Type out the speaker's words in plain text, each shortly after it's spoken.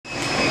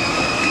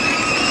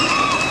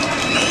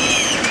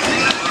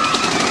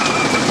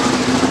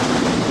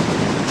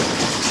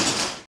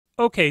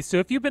Okay, so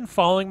if you've been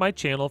following my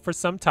channel for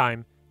some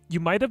time, you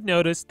might have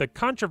noticed the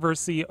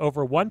controversy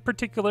over one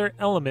particular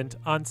element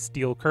on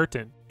steel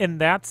curtain,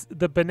 and that's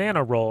the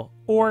banana roll,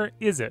 or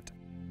is it?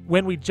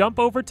 When we jump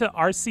over to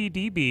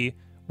RCDB,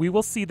 we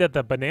will see that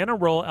the banana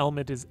roll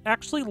element is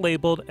actually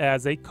labeled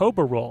as a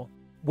cobra roll.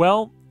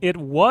 Well, it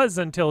was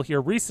until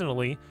here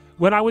recently.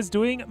 When I was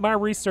doing my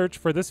research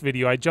for this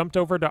video, I jumped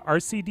over to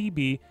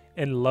RCDB,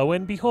 and lo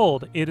and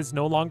behold, it is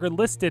no longer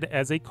listed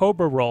as a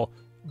cobra roll,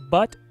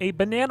 but a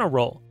banana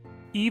roll.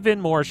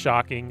 Even more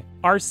shocking,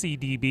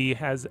 RCDB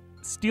has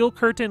steel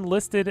curtain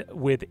listed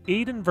with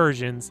 8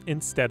 inversions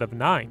instead of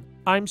 9.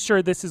 I'm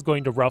sure this is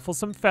going to ruffle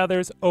some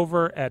feathers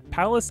over at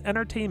Palace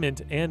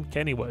Entertainment and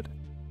Kennywood.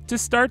 To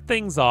start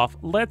things off,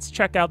 let's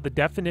check out the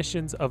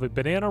definitions of a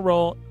banana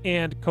roll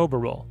and cobra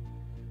roll.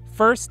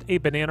 First, a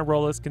banana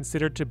roll is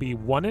considered to be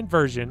one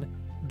inversion.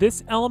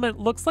 This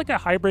element looks like a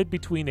hybrid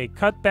between a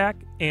cutback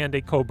and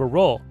a cobra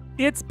roll.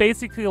 It's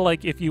basically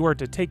like if you were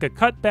to take a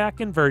cutback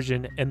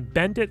inversion and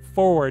bend it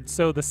forward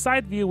so the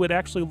side view would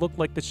actually look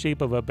like the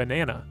shape of a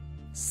banana.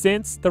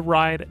 Since the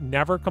ride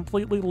never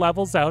completely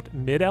levels out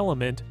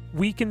mid-element,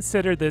 we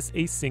consider this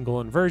a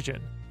single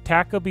inversion.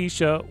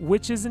 Takabisha,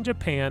 which is in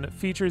Japan,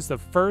 features the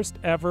first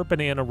ever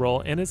banana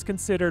roll and is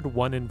considered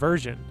one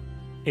inversion.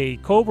 A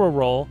cobra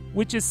roll,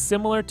 which is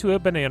similar to a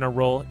banana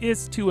roll,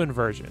 is 2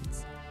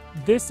 inversions.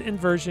 This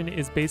inversion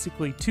is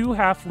basically 2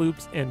 half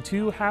loops and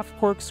 2 half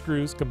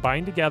corkscrews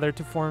combined together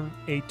to form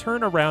a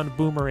turnaround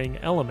boomerang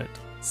element.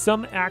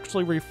 Some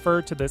actually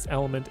refer to this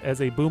element as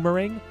a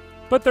boomerang,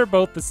 but they're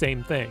both the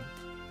same thing.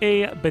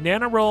 A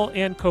banana roll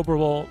and cobra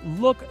roll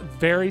look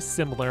very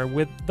similar,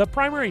 with the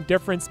primary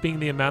difference being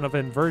the amount of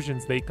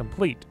inversions they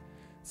complete.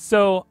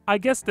 So I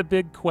guess the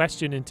big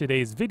question in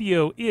today's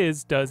video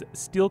is, does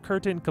steel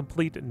curtain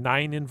complete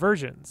 9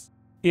 inversions?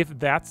 If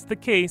that's the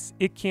case,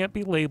 it can't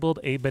be labeled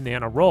a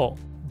banana roll.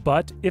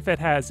 But if it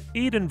has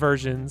 8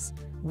 inversions,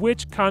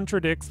 which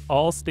contradicts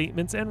all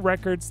statements and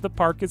records the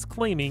park is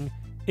claiming,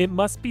 it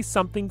must be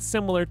something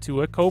similar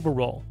to a cobra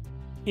roll.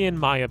 In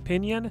my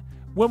opinion,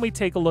 when we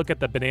take a look at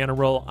the banana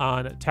roll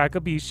on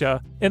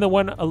Takabisha and the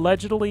one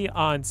allegedly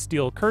on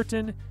steel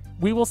curtain,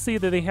 we will see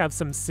that they have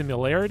some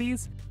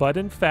similarities, but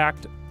in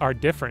fact are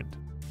different.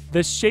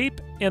 The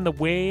shape and the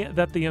way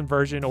that the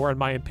inversion, or in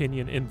my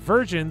opinion,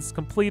 inversions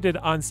completed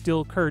on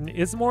steel curtain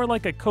is more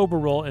like a cobra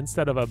roll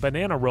instead of a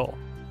banana roll.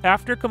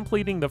 After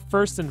completing the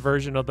first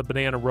inversion of the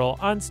banana roll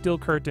on steel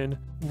curtain,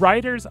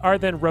 riders are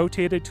then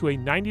rotated to a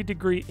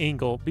 90-degree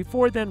angle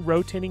before then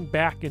rotating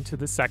back into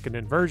the second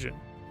inversion.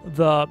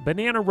 The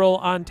banana roll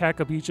on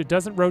Takabisha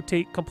doesn't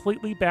rotate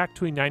completely back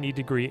to a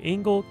 90-degree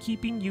angle,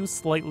 keeping you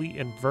slightly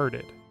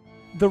inverted.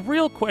 The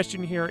real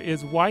question here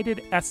is, why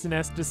did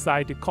S&S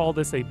decide to call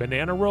this a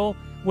banana roll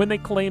when they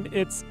claim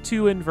it's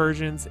 2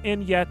 inversions,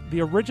 and yet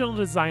the original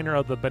designer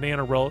of the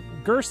banana roll,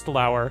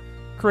 Gerstlauer,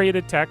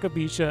 created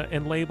Takabisha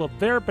and labeled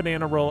their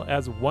banana roll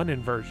as 1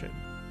 inversion.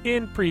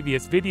 In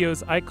previous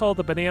videos, I called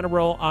the banana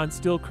roll on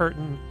steel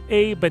curtain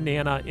a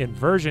banana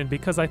inversion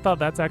because I thought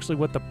that's actually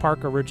what the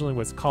park originally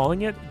was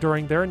calling it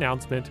during their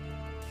announcement,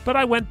 but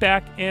I went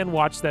back and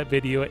watched that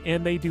video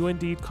and they do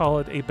indeed call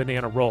it a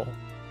banana roll.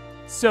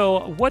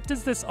 So what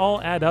does this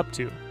all add up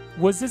to?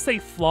 Was this a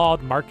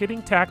flawed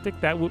marketing tactic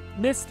that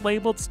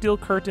mislabeled steel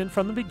curtain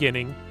from the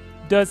beginning?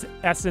 Does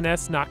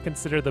S&S not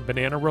consider the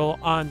banana roll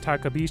on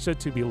Takabisha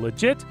to be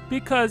legit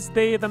because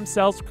they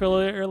themselves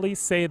clearly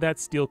say that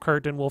steel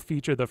curtain will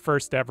feature the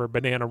first ever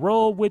banana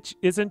roll, which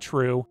isn't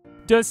true?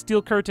 Does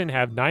steel curtain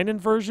have 9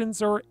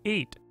 inversions or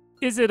 8?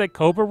 Is it a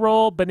cobra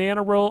roll,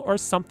 banana roll, or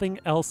something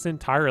else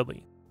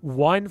entirely?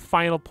 One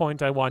final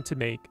point I want to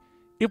make.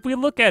 If we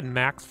look at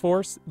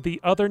MaxxForce, the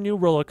other new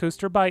roller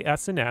coaster by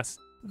S&S,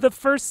 the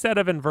first set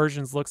of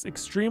inversions looks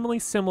extremely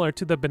similar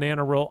to the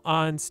banana roll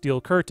on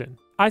steel curtain.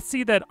 I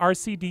see that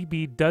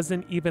RCDB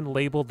doesn't even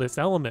label this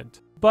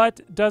element,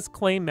 but does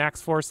claim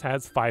MaxxForce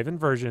has 5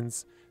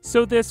 inversions,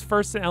 so this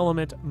first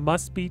element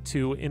must be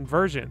 2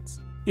 inversions.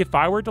 If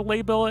I were to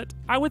label it,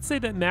 I would say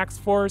that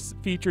MaxxForce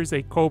features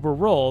a cobra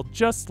roll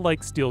just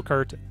like steel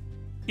curtain.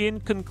 In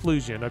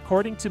conclusion,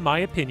 according to my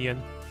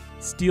opinion,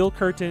 steel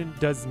curtain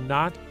does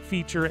not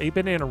feature a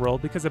banana roll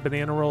because a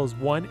banana roll is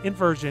 1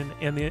 inversion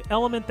and the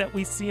element that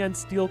we see on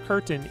steel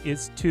curtain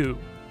is 2.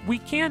 We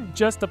can't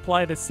just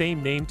apply the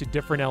same name to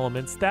different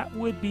elements, that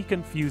would be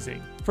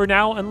confusing. For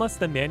now, unless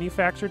the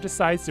manufacturer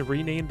decides to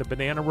rename the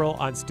banana roll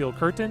on steel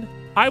curtain,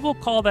 I will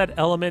call that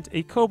element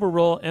a cobra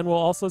roll and will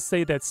also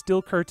say that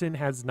steel curtain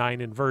has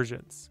 9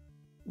 inversions.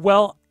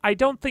 Well, I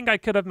don't think I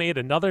could have made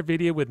another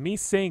video with me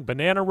saying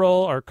banana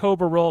roll or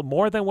cobra roll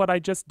more than what I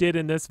just did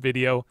in this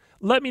video.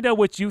 Let me know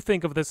what you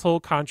think of this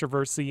whole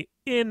controversy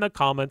in the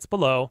comments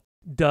below.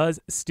 Does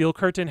steel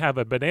curtain have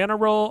a banana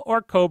roll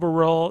or cobra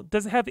roll?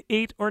 Does it have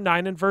 8 or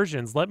 9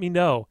 inversions? Let me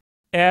know.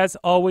 As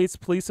always,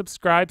 please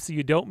subscribe so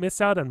you don't miss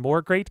out on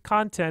more great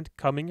content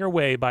coming your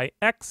way by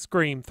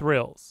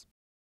XscreamThrills.